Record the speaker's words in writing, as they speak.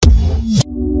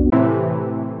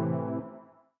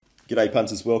G'day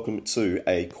punters, welcome to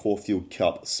a Caulfield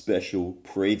Cup special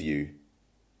preview.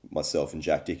 Myself and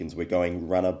Jack Dickens, we're going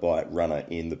runner by runner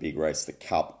in the big race, the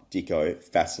Cup. Dicko,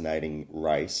 fascinating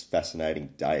race,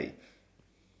 fascinating day.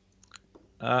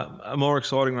 A more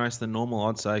exciting race than normal,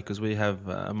 I'd say, because we have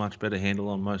a much better handle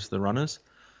on most of the runners.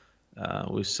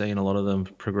 We've seen a lot of them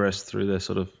progress through their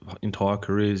sort of entire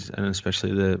careers, and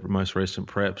especially the most recent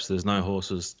preps. There's no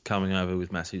horses coming over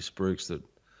with massive spruiks that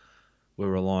we're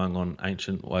relying on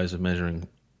ancient ways of measuring,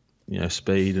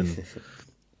 speed and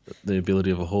the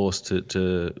ability of a horse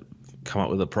to come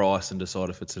up with a price and decide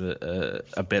if it's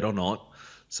a bet or not.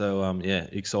 So,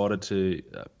 excited to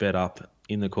bet up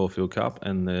in the Caulfield Cup,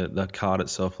 and the card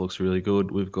itself looks really good.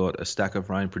 We've got a stack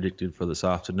of rain predicted for this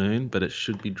afternoon, but it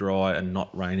should be dry and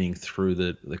not raining through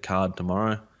the card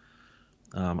tomorrow.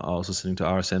 I was listening to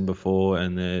RSN before,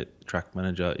 and their track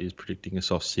manager is predicting a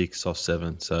soft 6, soft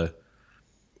 7, so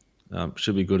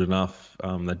should be good enough.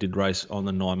 They did race on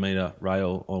the 9-metre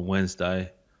rail on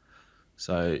Wednesday,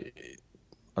 so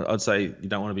I'd say you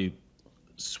don't want to be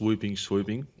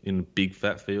swooping in big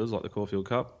fat fields like the Caulfield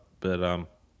Cup, but I'm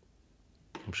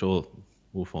sure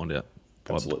we'll find out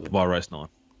by race 9.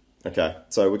 Okay,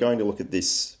 so we're going to look at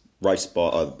this race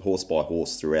horse by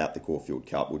horse throughout the Caulfield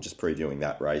Cup. We're just previewing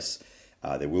that race.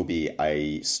 There will be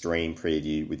a stream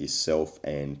preview with yourself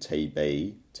and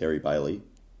TB, Terry Bailey,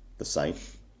 the Saint.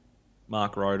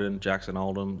 Mark Roden, Jackson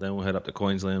Oldham. Then we'll head up to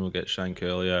Queensland. We'll get Shane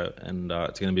Curlio, and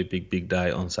it's going to be a big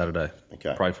day on Saturday.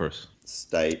 Okay. Pray for us.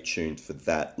 Stay tuned for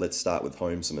that. Let's start with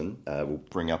Homesman. We'll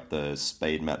bring up the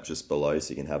speed map just below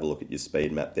so you can have a look at your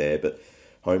speed map there. But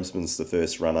Homesman's the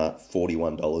first runner.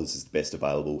 $41 is the best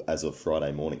available as of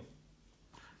Friday morning.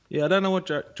 Yeah, I don't know what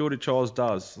Geordie Childs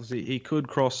does. He could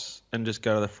cross and just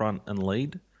go to the front and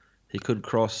lead. He could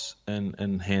cross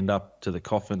and hand up to the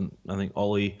coffin. I think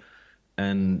Ollie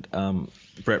and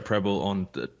Brett Preble on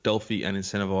Delphi and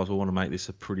Incentivise will want to make this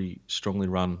a pretty strongly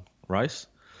run race.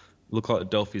 Look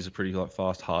like Delphi is a pretty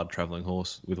fast, hard travelling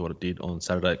horse with what it did on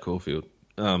Saturday at Caulfield.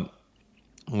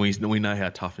 We know how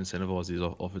tough Incentivise is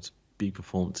off its big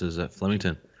performances at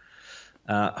Flemington.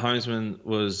 Homesman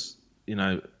was,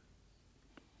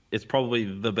 it's probably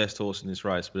the best horse in this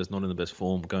race, but it's not in the best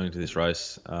form going into this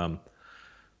race.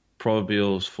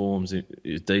 Probabil's forms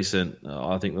is decent.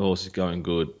 I think the horse is going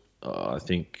good. I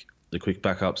think the quick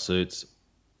backup suits.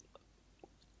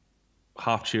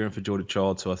 Half cheering for Geordie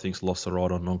Childs, who I think's lost the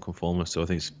ride on non-conformist, so I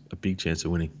think it's a big chance of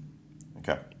winning.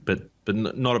 Okay. But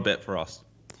not a bet for us.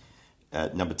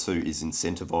 Number 2 is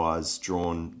Incentivise,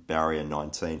 drawn barrier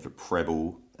 19 for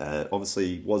Preble.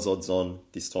 Obviously, was odds on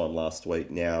this time last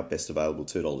week. Now, best available,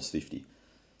 $2.50.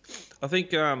 I think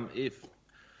if...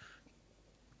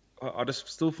 I just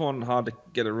still find it hard to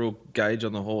get a real gauge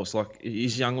on the horse.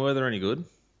 Is Youngworther any good?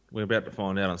 We're about to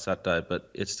find out on Saturday,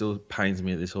 but it still pains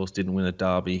me that this horse didn't win a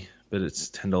Derby, but it's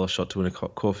 $10 shot to win a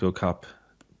Caulfield Cup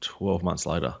 12 months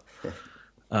later.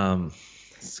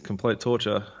 It's complete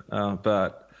torture,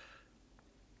 but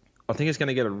I think it's going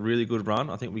to get a really good run.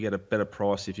 I think we get a better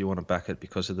price if you want to back it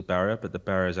because of the barrier, but the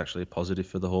barrier is actually a positive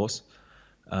for the horse.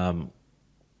 I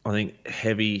think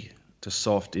heavy to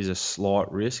soft is a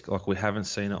slight risk. We haven't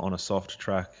seen it on a soft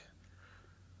track,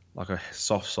 like a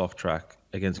soft track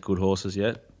against good horses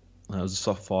yet. It was a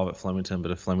soft 5 at Flemington,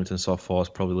 but a Flemington soft 5 is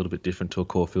probably a little bit different to a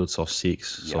Caulfield soft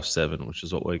 6, soft 7, which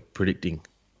is what we're predicting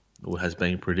or has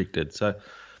been predicted. So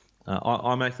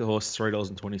I make the horse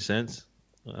 $3.20.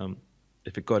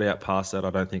 If it got out past that,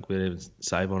 I don't think we'd even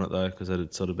save on it, though, because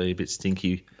it'd sort of be a bit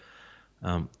stinky.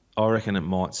 I reckon it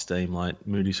might steam late.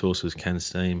 Moody's horses can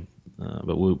steam,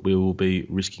 but we will be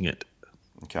risking it.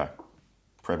 Okay.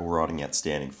 Preble riding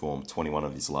outstanding form. 21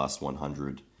 of his last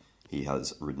 100 he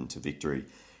has ridden to victory.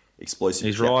 Explosive.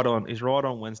 He's right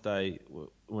on Wednesday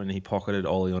when he pocketed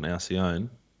Ollie on Alcyone.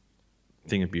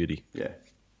 Thing of beauty.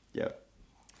 Yeah.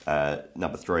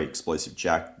 Number 3, Explosive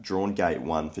Jack. Drawn gate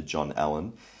 1 for John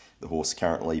Allen. The horse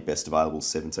currently best available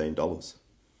 $17.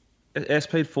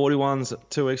 SP 41s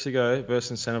 2 weeks ago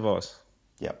versus Incentivise.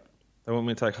 Yep. They want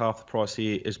me to take half the price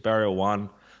here. Is barrier 1.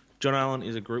 John Allen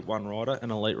is a Group 1 rider,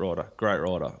 an elite rider, great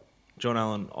rider. John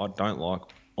Allen I don't like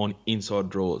on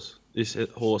inside draws. This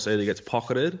horse either gets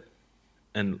pocketed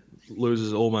and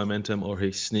loses all momentum, or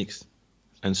he sneaks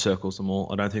and circles them all.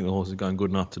 I don't think the horse is going good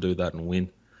enough to do that and win.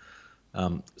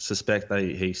 Suspect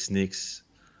he sneaks,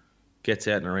 gets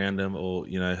out and around them, or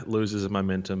loses the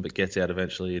momentum but gets out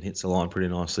eventually and hits the line pretty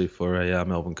nicely for a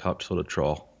Melbourne Cup sort of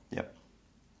trial. Yep.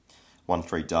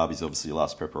 1-3 Derby's obviously your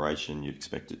last preparation. You'd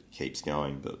expect it keeps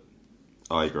going, but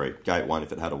I agree. Gate 1,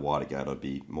 if it had a wider gate, I'd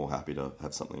be more happy to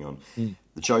have something on.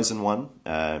 The Chosen One,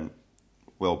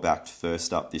 well backed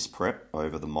first up this prep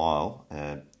over the mile.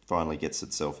 finally gets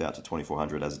itself out to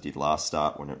 2,400 as it did last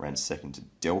start when it ran second to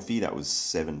Delphi. That was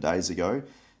 7 days ago.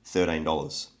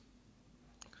 $13.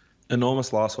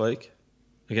 Enormous last week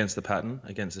against the pattern,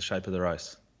 against the shape of the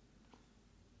race.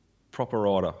 Proper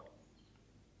rider.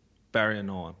 Barrier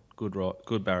 9.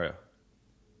 Good barrier.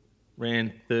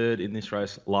 Ran third in this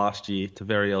race last year to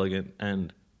Very Elegant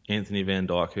and Anthony Van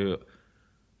Dyke, who,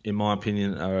 in my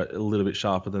opinion, are a little bit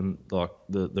sharper than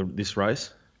this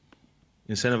race.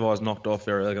 Incentivise knocked off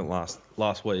Very Elegant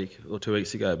last week or 2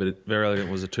 weeks ago, but Very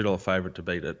Elegant was a $2 favourite to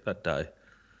beat it that day.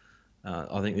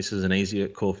 I think this is an easier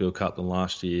Caulfield Cup than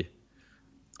last year.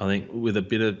 I think with a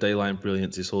bit of D-Lane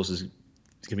brilliance, this horse is going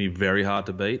to be very hard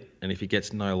to beat. And if he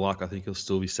gets no luck, I think he'll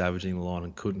still be savaging the line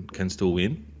and can still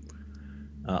win.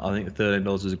 I think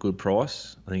 $13 is a good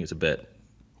price. I think it's a bet.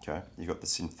 Okay, you've got the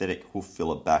synthetic hoof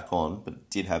filler back on, but it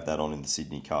did have that on in the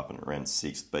Sydney Cup and it ran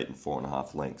 6th, beaten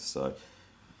 4.5 lengths. So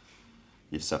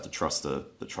you just have to trust the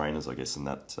trainers, I guess, in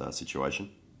that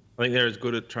situation. I think they're as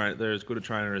good a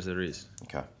trainer as there is.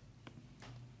 Okay.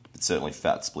 But certainly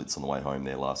fat splits on the way home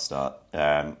there last start.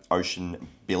 Ocean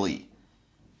Billy,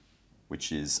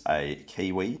 which is a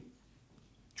Kiwi,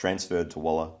 transferred to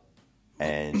Waller,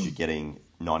 and you're getting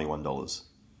 $91.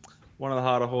 One of the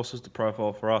harder horses to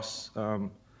profile for us.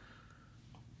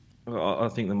 I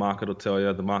think the market will tell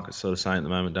you. The market's sort of saying at the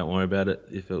moment, don't worry about it.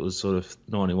 If it was sort of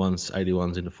 91s,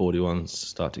 81s into 41s,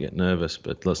 start to get nervous,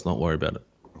 but let's not worry about it.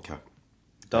 Okay.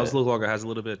 It does look like it has a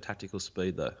little bit of tactical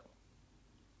speed, though.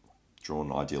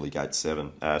 Drawn ideally gate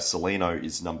 7. Salino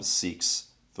is number 6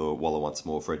 for Waller once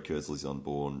more. Fred Kersley's on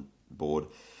board.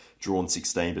 Drawn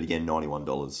 16, but again,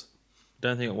 $91.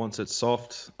 Don't think it wants it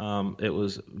soft. It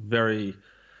was very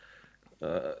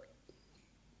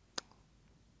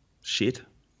shit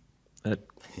at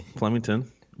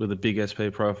Flemington with a big SP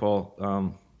profile.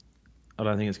 I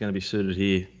don't think it's going to be suited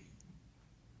here.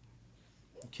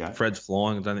 Okay. Fred's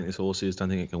flying. I don't think this horse is. Don't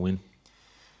think it can win.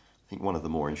 I think one of the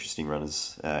more interesting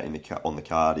runners on the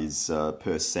card is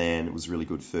Persan. It was really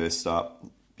good first up.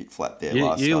 Bit flat there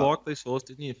last start. You liked this horse,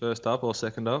 didn't you? First up or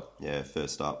second up? Yeah,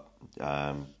 first up.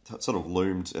 Sort of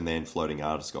loomed and then Floating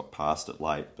Artist got past it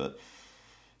late, but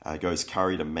goes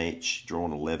Curry to Meech,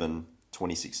 drawn 11,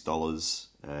 $26.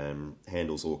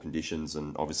 Handles all conditions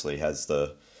and obviously has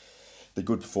the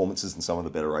good performances in some of the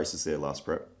better races there last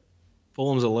prep.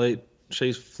 Fulham's elite.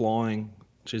 She's flying.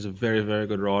 She's a very, very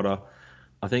good rider.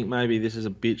 I think maybe this is a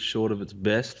bit short of its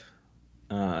best.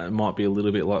 It might be a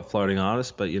little bit like Floating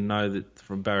Artist, but you know that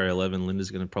from barrier 11, Linda's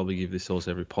going to probably give this horse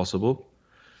every possible.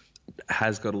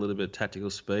 Has got a little bit of tactical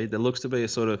speed. There looks to be a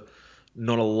sort of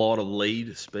not a lot of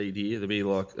lead speed here. There'll be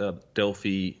like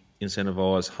Delphi,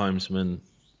 Incentivize, Homesman.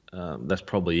 That's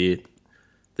probably it.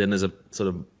 Then there's a sort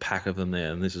of pack of them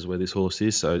there, and this is where this horse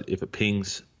is. So if it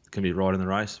pings, it can be right in the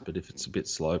race, but if it's a bit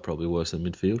slow, probably worse than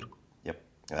midfield.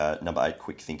 Yep. Number 8,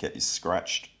 Quick Thinker, is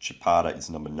scratched. Chapada is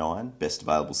number 9. Best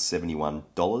available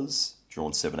 $71.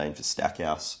 Drawn 17 for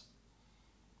Stackhouse.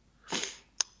 I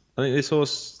think this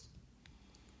horse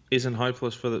isn't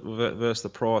hopeless versus the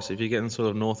price. If you're getting sort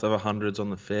of north of 100s on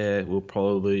the fair, we'll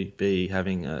probably be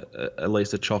having at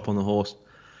least a chop on the horse.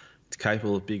 It's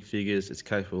capable of big figures. It's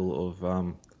capable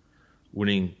of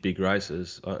winning big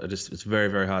races. It's very,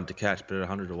 very hard to catch, but at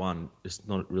 100 to 1, it's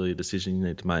not really a decision you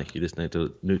need to make. You just need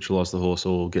to neutralise the horse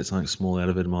or get something small out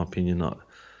of it, in my opinion.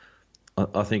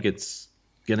 I think it's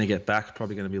going to get back,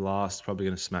 probably going to be last, probably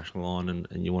going to smash the line,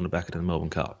 and you want to back it in the Melbourne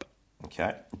Cup.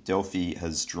 Okay. Delphi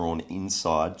has drawn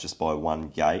inside just by 1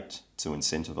 gate to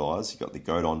Incentivise. You've got the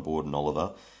goat on board and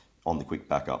Oliver on the quick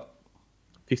backup.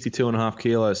 52.5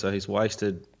 kilos, so he's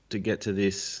wasted to get to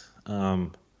this.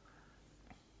 Want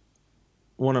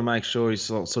to make sure he's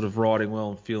sort of riding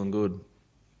well and feeling good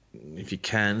if you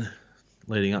can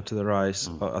leading up to the race.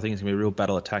 I think it's going to be a real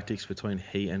battle of tactics between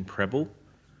he and Preble.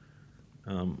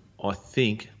 I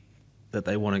think that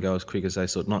they want to go as quick as they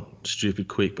sort, not stupid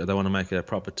quick, but they want to make it a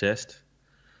proper test.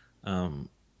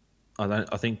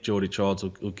 I think Geordie Childs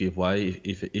will give way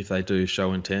if they do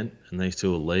show intent and these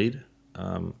two will lead.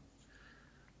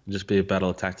 Just be a battle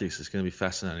of tactics. It's going to be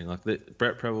fascinating.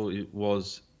 Brett Preble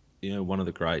was, one of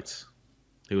the greats.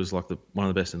 He was like one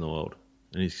of the best in the world,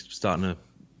 and he's starting to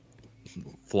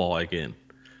fly again.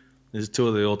 There's 2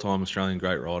 of the all-time Australian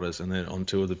great riders, and they're on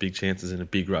 2 of the big chances in a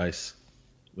big race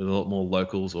with a lot more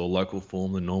locals or local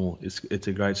form than normal. It's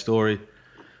a great story.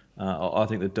 I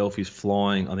think that Delphi's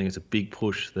flying. I think it's a big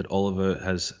push that Oliver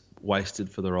has wasted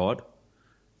for the ride,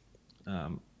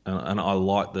 and I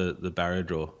like the barrier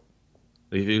draw.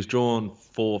 If he was drawn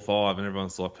 4 or 5 and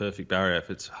everyone's like perfect barrier, if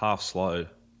it's half slow,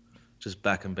 just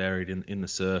back and buried in the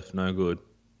surf, no good.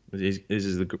 This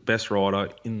is the best rider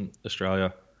in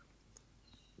Australia.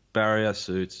 Barrier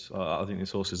suits. I think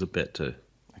this horse is a bet too.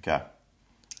 Okay.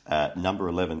 Number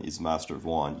 11 is Master of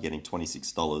Wine. You're getting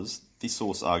 $26. This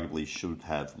horse arguably should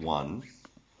have won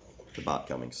the Bart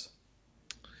Cummings.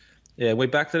 Yeah, we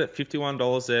backed it at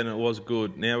 $51 there, and it was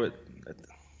good. Now I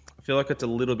feel like it's a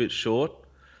little bit short.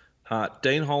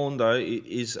 Dean Holland, though,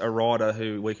 is a rider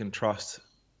who we can trust.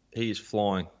 He is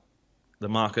flying. The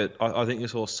market, I think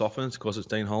this horse softens because it's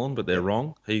Dean Holland, but they're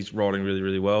wrong. He's riding really,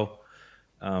 really well.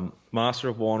 Master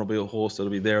of Wine will be a horse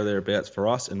that'll be there or thereabouts for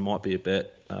us and might be a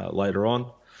bet later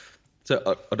on.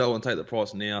 So I don't want to take the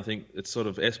price now. I think it's sort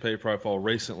of SP profile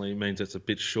recently means it's a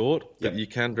bit short, but you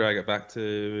can drag it back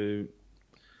to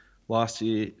last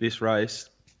year. This race,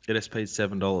 it SP'd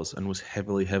 $7 and was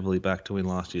heavily, heavily back to win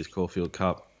last year's Caulfield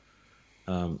Cup.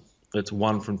 It's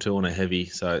 1 from 2 on a heavy,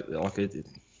 so like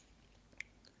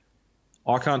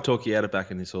I can't talk you out of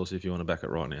backing this horse if you want to back it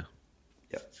right now.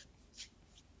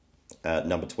 Yep.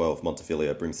 Number 12,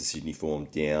 Montefilia, brings the Sydney form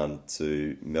down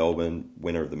to Melbourne.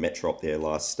 Winner of the Metrop there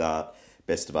last start.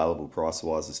 Best available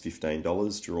price-wise is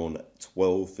 $15. Drawn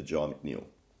 12 for Jai McNeil.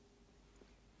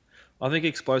 I think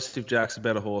Explosive Jack's a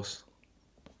better horse.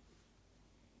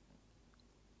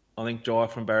 I think Jai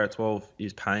from Barrier 12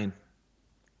 is pain.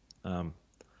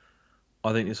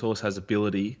 I think this horse has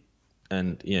ability.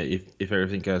 And yeah, if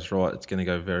everything goes right, it's going to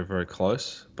go very, very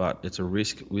close. But it's a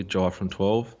risk with Jai from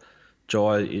 12.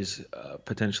 Jai is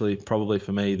potentially, probably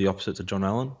for me, the opposite to John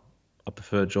Allen. I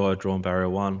prefer Jai drawn Barrier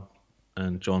 1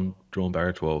 and John drawn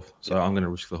Barrier 12. So I'm going to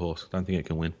risk the horse. Don't think it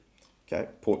can win. Okay,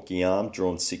 Port Guillaume,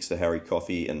 drawn 6 for Harry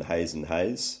Coffey and Hayes and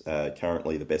Hayes.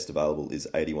 Currently, the best available is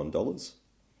 $81.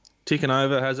 Ticking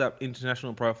over has that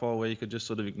international profile where you could just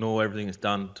sort of ignore everything it's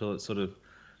done till it sort of,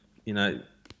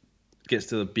 gets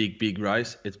to the big, big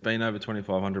race. It's been over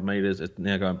 2,500 metres. It's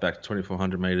now going back to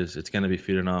 2,400 metres. It's going to be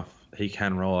fit enough. He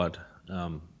can ride.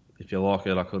 If you like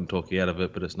it, I couldn't talk you out of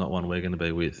it, but it's not one we're going to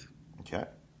be with. Okay.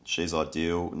 She's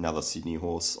Ideal, another Sydney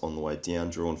horse on the way down.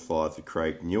 Drawn 5 for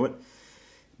Craig Newitt.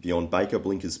 Beyond Baker,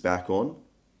 blinkers back on.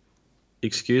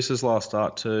 Excuses last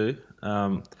start too.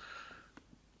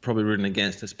 Probably ridden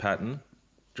against this pattern.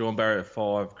 Drawn Barrier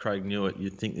 5, Craig Newitt.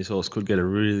 You'd think this horse could get a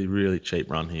really, really cheap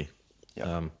run here.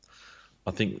 Yep. I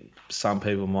think some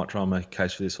people might try and make a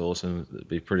case for this horse, and it'd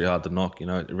be pretty hard to knock.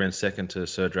 It ran second to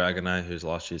Sir Dragonet, who's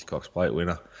last year's Cox Plate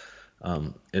winner.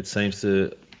 It seems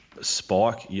to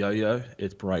spike, yo-yo,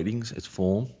 its ratings, its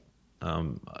form.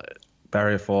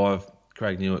 Barrier 5,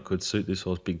 Craig Newitt could suit this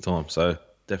horse big time, so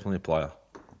definitely a player.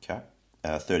 Okay.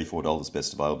 $34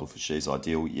 best available for She's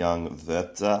Ideal. Young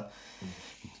Verta.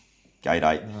 Gate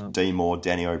 8, D Moore,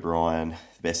 Danny O'Brien.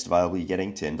 Best available, you're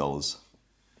getting $10.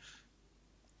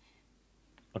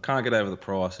 I can't get over the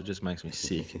price. It just makes me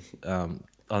sick. I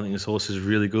think this horse is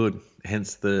really good,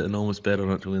 hence the enormous bet on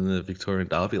it to win the Victorian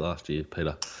Derby last year,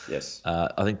 Peter. Yes.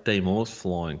 I think D Moore's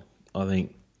flying. I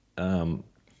think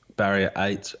Barrier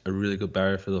 8's a really good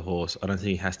barrier for the horse. I don't think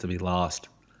he has to be last.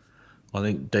 I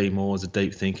think D Moore's a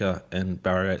deep thinker, and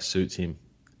Barrier 8 suits him.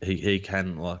 He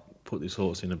can put this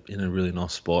horse in a really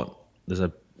nice spot. There's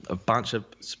a bunch of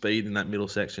speed in that middle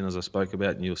section, as I spoke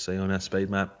about, and you'll see on our speed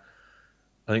map.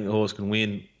 I think the horse can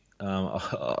win.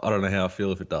 I don't know how I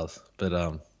feel if it does, but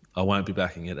I won't be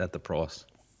backing it at the price.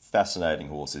 Fascinating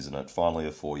horse, isn't it? Finally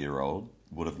a 4-year-old.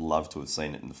 Would have loved to have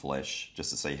seen it in the flesh, just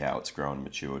to see how it's grown and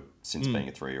matured since being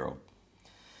a 3-year-old.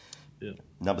 Yeah.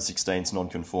 Number 16's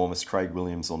nonconformist, Craig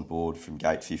Williams on board from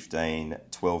gate 15.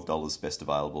 $12 best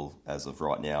available as of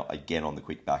right now, again on the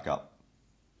quick backup.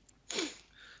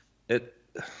 It's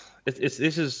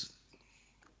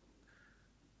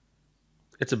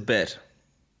a bet.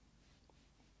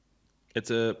 It's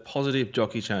a positive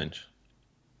jockey change.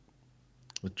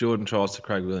 With Jordan Charles to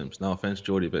Craig Williams. No offence,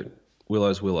 Geordie, but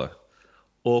Willow's Willow.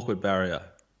 Awkward barrier,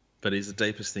 but he's the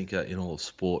deepest thinker in all of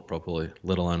sport properly,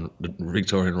 let alone the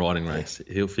Victorian riding race.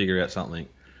 He'll figure out something.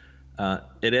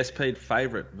 It SP'd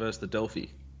favourite versus the Delphi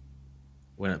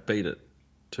when it beat it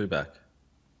 2 back.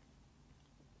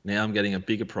 Now I'm getting a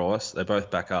bigger price. They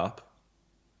both back up.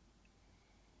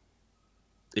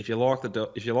 If you like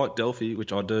Delphi,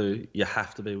 which I do, you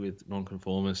have to be with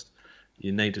nonconformist.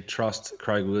 You need to trust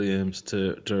Craig Williams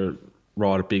to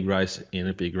ride a big race in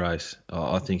a big race.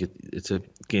 I think it's a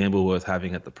gamble worth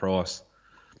having at the price.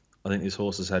 I think this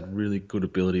horse has had really good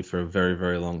ability for a very,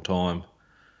 very long time.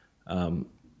 A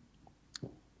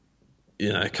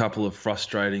couple of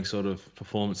frustrating sort of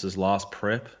performances last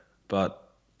prep, but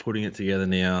putting it together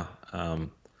now,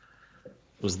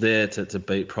 was there to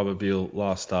beat Probabile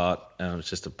last start. It was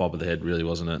just a bob of the head, really,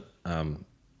 wasn't it?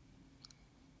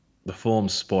 The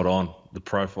form's spot on. The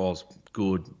profile's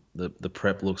good. The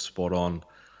prep looks spot on.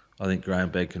 I think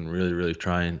Graham Begg can really, really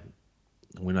train.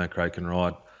 We know Craig can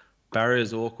ride.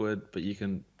 Barrier's awkward, but you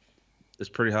can. It's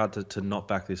pretty hard to not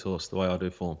back this horse the way I do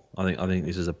form. I think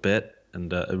this is a bet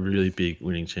and a really big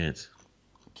winning chance.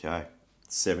 Okay.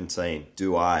 17.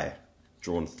 Do I?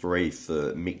 Drawn 3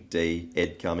 for Mick D,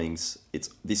 Ed Cummings.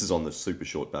 This is on the super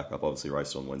short backup, obviously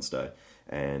raced on Wednesday,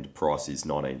 and price is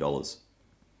 $19.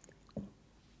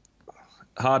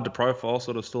 Hard to profile,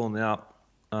 sort of still on the up.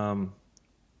 I'm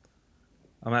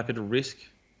happy to risk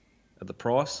at the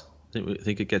price. I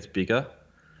think it gets bigger.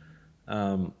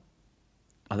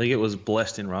 I think it was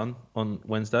blessed in run on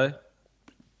Wednesday.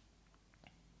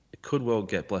 It could well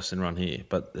get blessed in run here,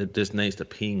 but it just needs to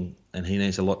ping, and he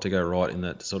needs a lot to go right in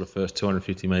that sort of first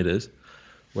 250 metres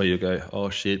where you go, oh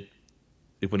shit,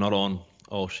 if we're not on,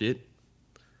 oh shit.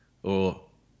 Or,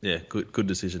 yeah, good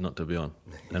decision not to be on.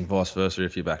 And vice versa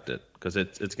if you backed it. Because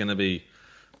it's going to be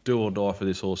do or die for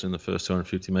this horse in the first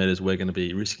 250 metres. We're going to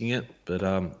be risking it, but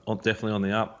definitely on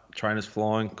the up. Trainers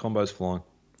flying, combos flying.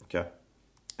 Okay.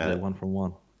 They're 1 from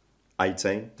 1.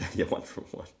 18. Yeah, 1 from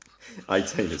 1.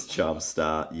 18 is Charm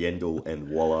Star, Yendel and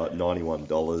Waller,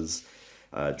 $91.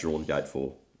 Drawn gate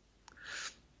 4.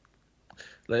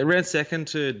 They ran second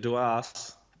to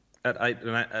Duas at it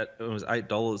was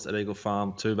 $8 at Eagle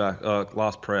Farm 2 back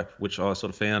last prep, which I sort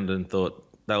of found and thought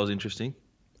that was interesting.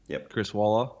 Yep. Chris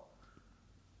Waller.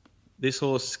 This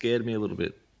horse scared me a little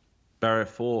bit. Barrier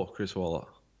 4, Chris Waller.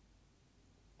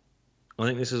 I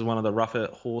think this is one of the rougher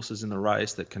horses in the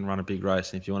race that can run a big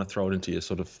race, and if you want to throw it into your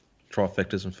sort of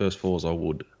trifectas and first fours, I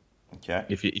would. Okay.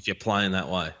 If you're playing that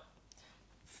way.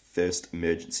 First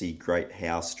emergency, Great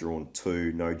House, drawn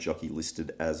 2. No jockey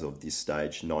listed as of this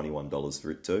stage. $91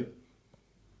 for it too.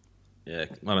 Yeah,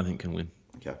 I don't think can win.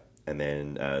 Okay. And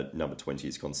then number 20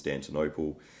 is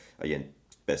Constantinople. Again,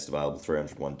 best available,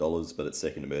 $301, but it's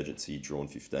second emergency, drawn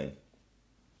 15.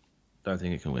 Don't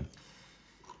think it can win.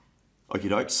 Okie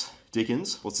dokes.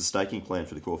 Dickens, what's the staking plan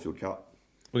for the Caulfield Cup?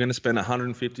 We're going to spend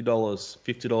 $150,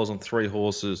 $50 on 3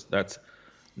 horses. That's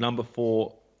number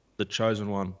 4, the chosen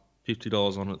one,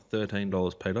 $50 on it,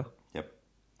 $13, Peter. Yep.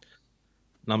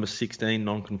 Number 16,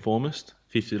 nonconformist,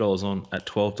 $50 on at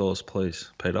 $12,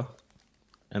 please, Peter.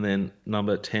 And then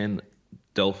number 10,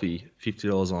 Delphi,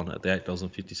 $50 on at the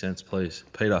 $8.50, please,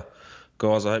 Peter.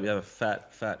 Guys, I hope you have a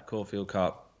fat Caulfield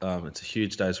Cup. It's a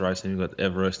huge day's racing. We've got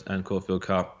Everest and Caulfield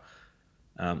Cup.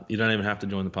 You don't even have to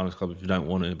join the Punters Club if you don't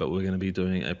want to, but we're going to be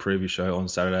doing a preview show on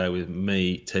Saturday with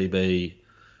me, TB,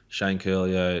 Shane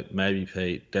Curlio, maybe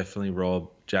Pete, definitely Rob,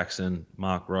 Jackson,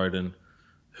 Mark Roden,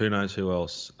 who knows who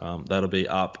else. That'll be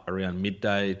up around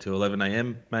midday to 11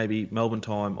 a.m, maybe Melbourne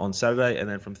time on Saturday, and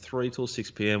then from 3 till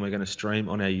 6 p.m. we're going to stream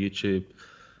on our YouTube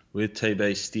with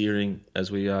TB steering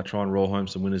as we try and roll home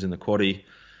some winners in the quaddie.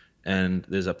 And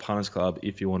there's a Punters Club.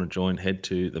 If you want to join, head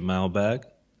to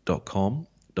themailbag.com.au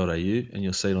and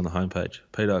you'll see it on the homepage.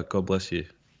 Peter, God bless you.